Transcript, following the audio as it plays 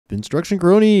Instruction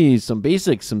Kronies, some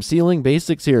basics, some sealing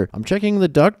basics here. I'm checking the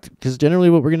duct because generally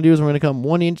what we're going to do is we're going to come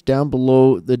 1 inch down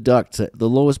below the duct, the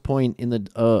lowest point in the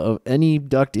of any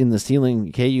duct in the ceiling.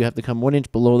 Okay, you have to come 1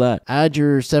 inch below that. Add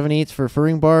your 7/8 for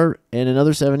furring bar and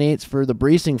another 7/8 for the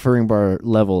bracing furring bar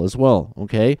level as well.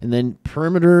 Okay, and then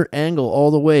perimeter angle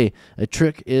all the way. A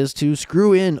trick is to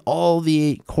screw in all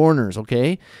the corners.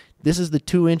 Okay. This is the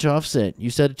 2-inch offset.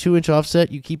 You set a 2-inch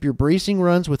offset. You keep your bracing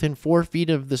runs within 4 feet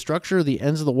of the structure, the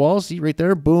ends of the wall. See right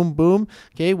there? Boom, boom.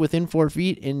 Okay, within 4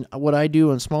 feet. And what I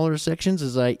do on smaller sections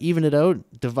is I even it out,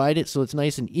 divide it so it's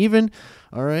nice and even.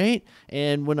 All right.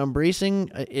 And when I'm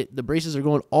bracing, the braces are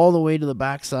going all the way to the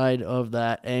back side of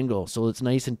that angle. So it's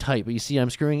nice and tight. But you see, I'm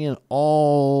screwing in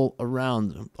all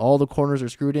around. All the corners are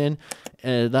screwed in.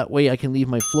 That way I can leave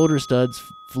my floater studs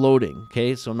floating.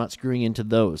 Okay, so I'm not screwing into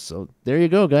those. So there you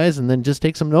go, guys. And then just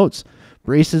take some notes.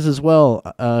 Braces as well.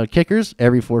 Kickers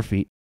every 4 feet.